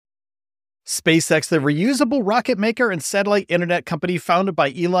SpaceX, the reusable rocket maker and satellite internet company founded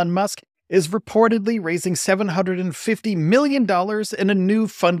by Elon Musk, is reportedly raising $750 million in a new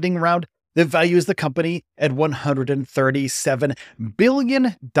funding round that values the company at $137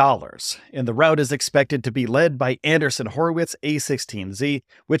 billion. And the round is expected to be led by Andreessen Horowitz A16Z,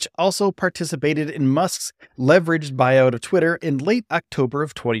 which also participated in Musk's leveraged buyout of Twitter in late October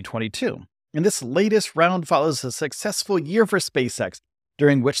of 2022. And this latest round follows a successful year for SpaceX,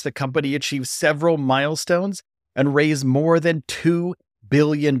 during which the company achieved several milestones and raised more than $2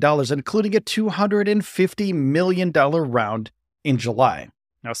 billion, including a $250 million round in July.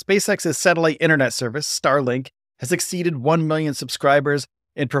 Now, SpaceX's satellite internet service, Starlink, has exceeded 1 million subscribers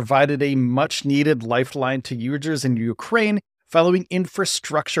and provided a much-needed lifeline to users in Ukraine following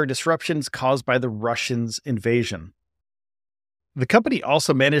infrastructure disruptions caused by the Russians' invasion. The company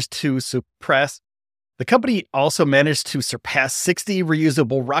also managed to surpass 60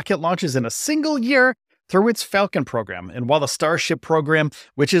 reusable rocket launches in a single year through its Falcon program. And while the Starship program,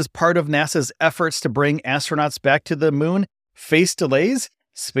 which is part of NASA's efforts to bring astronauts back to the moon, faced delays,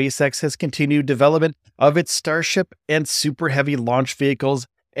 SpaceX has continued development of its Starship and Super Heavy launch vehicles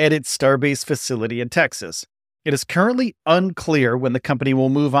at its Starbase facility in Texas. It is currently unclear when the company will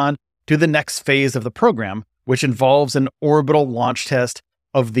move on to the next phase of the program, which involves an orbital launch test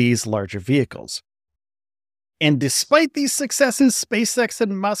of these larger vehicles. And despite these successes, SpaceX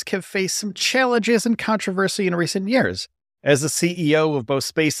and Musk have faced some challenges and controversy in recent years. As the CEO of both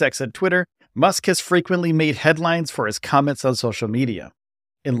SpaceX and Twitter, Musk has frequently made headlines for his comments on social media.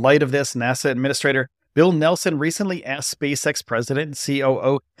 In light of this, NASA Administrator Bill Nelson recently asked SpaceX President and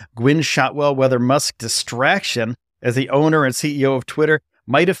COO Gwynne Shotwell whether Musk's distraction as the owner and CEO of Twitter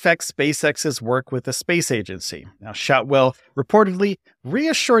might affect SpaceX's work with the space agency. Now, Shotwell reportedly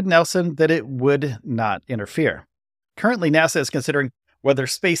reassured Nelson that it would not interfere. Currently, NASA is considering whether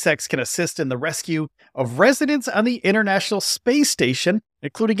SpaceX can assist in the rescue of residents on the International Space Station,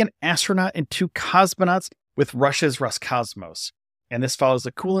 including an astronaut and 2 cosmonauts with Russia's Roscosmos. And this follows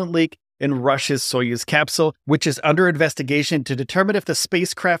a coolant leak in Russia's Soyuz capsule, which is under investigation to determine if the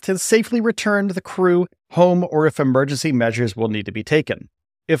spacecraft has safely returned the crew home or if emergency measures will need to be taken.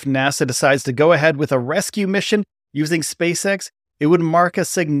 If NASA decides to go ahead with a rescue mission using SpaceX, it would mark a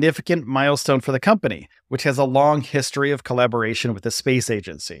significant milestone for the company, which has a long history of collaboration with the space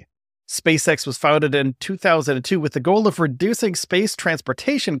agency. SpaceX was founded in 2002 with the goal of reducing space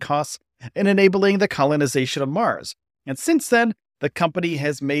transportation costs and enabling the colonization of Mars. And since then, the company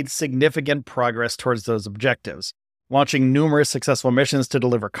has made significant progress towards those objectives, launching numerous successful missions to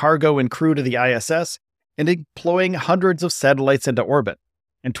deliver cargo and crew to the ISS and deploying hundreds of satellites into orbit.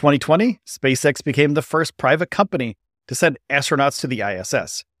 In 2020, SpaceX became the first private company to send astronauts to the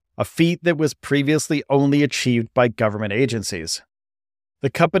ISS, a feat that was previously only achieved by government agencies.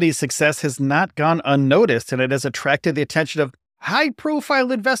 The company's success has not gone unnoticed, and it has attracted the attention of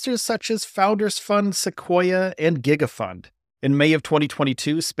high-profile investors such as Founders Fund, Sequoia, and GigaFund. In May of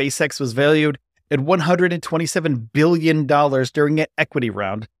 2022, SpaceX was valued at $127 billion during an equity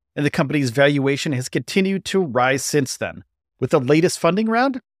round, and the company's valuation has continued to rise since then. With the latest funding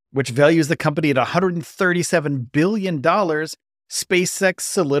round, which values the company at $137 billion, SpaceX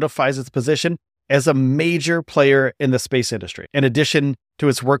solidifies its position as a major player in the space industry. In addition to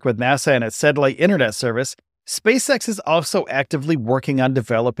its work with NASA and its satellite internet service, SpaceX is also actively working on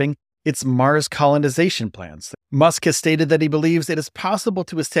developing its Mars colonization plans. Musk has stated that he believes it is possible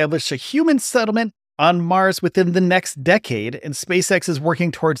to establish a human settlement on Mars within the next decade, and SpaceX is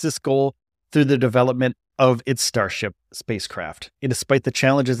working towards this goal through the development of its Starship spacecraft. And despite the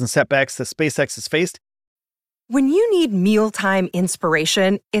challenges and setbacks that SpaceX has faced, when you need mealtime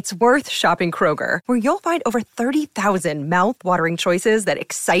inspiration, it's worth shopping Kroger, where you'll find over 30,000 mouth-watering choices that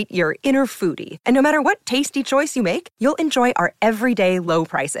excite your inner foodie. And no matter what tasty choice you make, you'll enjoy our everyday low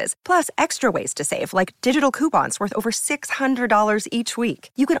prices, plus extra ways to save, like digital coupons worth over $600 each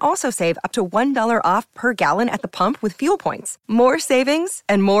week. You can also save up to $1 off per gallon at the pump with fuel points. More savings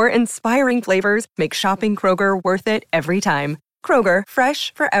and more inspiring flavors make shopping Kroger worth it every time. Kroger,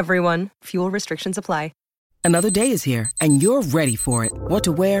 fresh for everyone. Fuel restrictions apply. Another day is here, and you're ready for it. What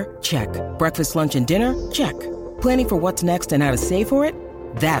to wear? Check. Breakfast, lunch, and dinner? Check. Planning for what's next and how to save for it?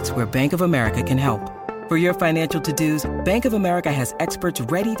 That's where Bank of America can help. For your financial to-dos, Bank of America has experts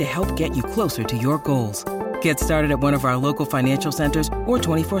ready to help get you closer to your goals. Get started at one of our local financial centers or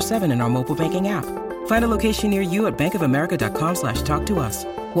 24/7 in our mobile banking app. Find a location near you at bankofamerica.com/talktous.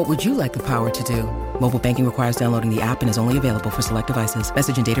 What would you like the power to do? Mobile banking requires downloading the app and is only available for select devices.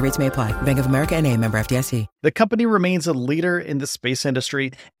 Message and data rates may apply. Bank of America N.A., member FDIC. The company remains a leader in the space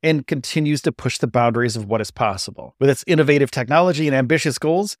industry and continues to push the boundaries of what is possible. With its innovative technology and ambitious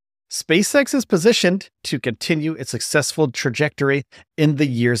goals, SpaceX is positioned to continue its successful trajectory in the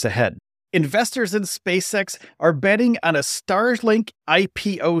years ahead. Investors in SpaceX are betting on a Starlink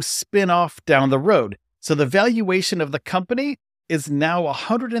IPO spin-off down the road. So the valuation of the company is now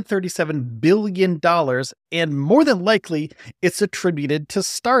 $137 billion, and more than likely, it's attributed to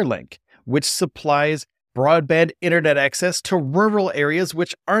Starlink, which supplies broadband internet access to rural areas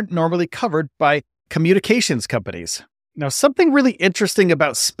which aren't normally covered by communications companies. Now, something really interesting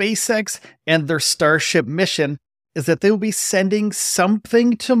about SpaceX and their Starship mission is that they will be sending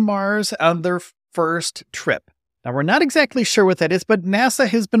something to Mars on their first trip. Now, we're not exactly sure what that is, but NASA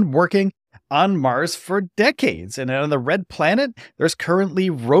has been working on Mars for decades. And on the Red Planet, there's currently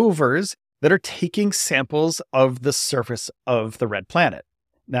rovers that are taking samples of the surface of the Red Planet.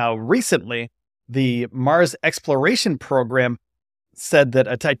 Now, recently, the Mars Exploration Program said that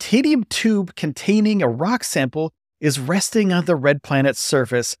a titanium tube containing a rock sample is resting on the Red Planet's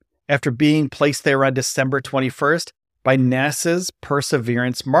surface after being placed there on December 21st by NASA's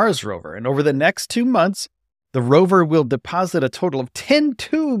Perseverance Mars rover. And over the next 2 months, the rover will deposit a total of 10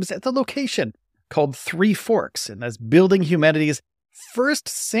 tubes at the location called Three Forks, and that's building humanity's first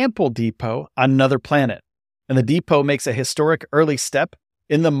sample depot on another planet. And the depot makes a historic early step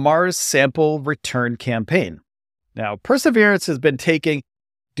in the Mars Sample Return Campaign. Now, Perseverance has been taking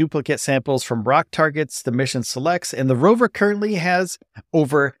duplicate samples from rock targets the mission selects, and the rover currently has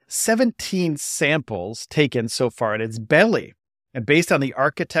over 17 samples taken so far in its belly. And based on the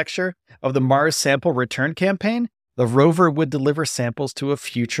architecture of the Mars Sample Return Campaign, the rover would deliver samples to a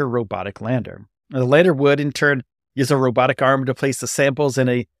future robotic lander. The lander would, in turn, use a robotic arm to place the samples in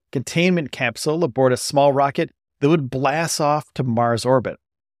a containment capsule aboard a small rocket that would blast off to Mars orbit,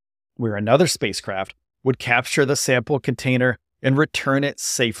 where another spacecraft would capture the sample container and return it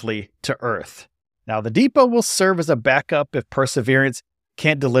safely to Earth. Now, the depot will serve as a backup if Perseverance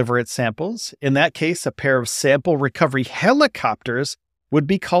can't deliver its samples. In that case, a pair of sample recovery helicopters would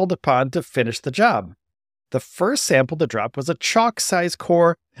be called upon to finish the job. The first sample to drop was a chalk-sized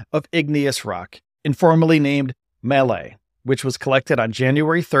core of igneous rock, informally named Melee, which was collected on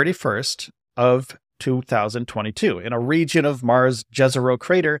January 31st of 2022 in a region of Mars' Jezero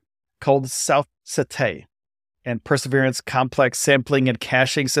crater called South Cetay. And Perseverance complex sampling and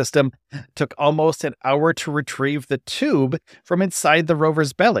caching system took almost an hour to retrieve the tube from inside the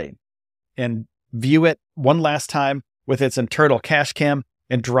rover's belly and view it one last time with its internal cache cam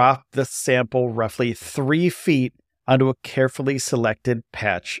and drop the sample roughly 3 feet onto a carefully selected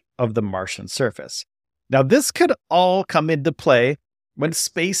patch of the Martian surface. Now, this could all come into play when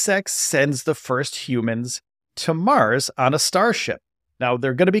SpaceX sends the first humans to Mars on a Starship. Now,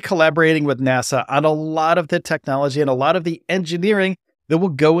 they're going to be collaborating with NASA on a lot of the technology and a lot of the engineering that will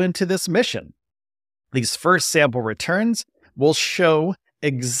go into this mission. These first sample returns will show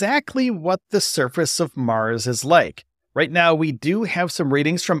exactly what the surface of Mars is like. Right now, we do have some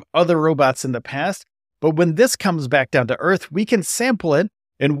readings from other robots in the past, but when this comes back down to Earth, we can sample it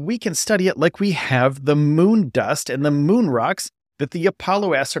and we can study it like we have the moon dust and the moon rocks that the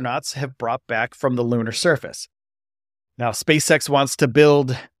Apollo astronauts have brought back from the lunar surface. Now, SpaceX wants to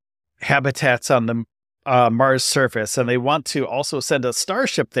build habitats on the Mars surface, and they want to also send a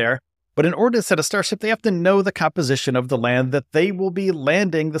Starship there. But in order to send a Starship, they have to know the composition of the land that they will be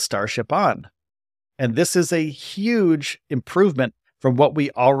landing the Starship on. And this is a huge improvement from what we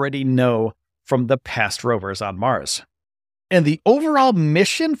already know from the past rovers on Mars. And the overall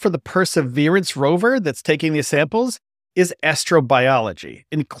mission for the Perseverance rover that's taking these samples is astrobiology,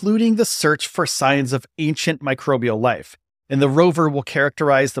 including the search for signs of ancient microbial life. And the rover will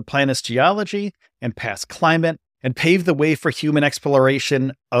characterize the planet's geology and past climate and pave the way for human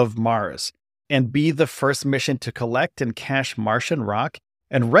exploration of Mars, and be the first mission to collect and cache Martian rock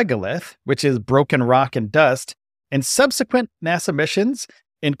and regolith, which is broken rock and dust. And subsequent NASA missions,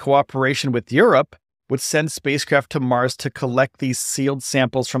 in cooperation with Europe, would send spacecraft to Mars to collect these sealed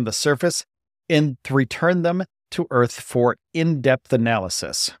samples from the surface and to return them to Earth for in-depth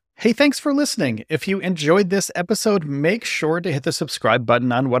analysis. Hey, thanks for listening. If you enjoyed this episode, make sure to hit the subscribe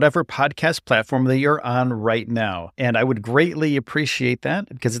button on whatever podcast platform that you're on right now. And I would greatly appreciate that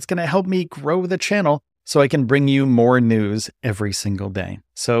because it's going to help me grow the channel so I can bring you more news every single day.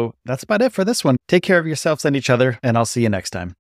 So that's about it for this one. Take care of yourselves and each other, and I'll see you next time.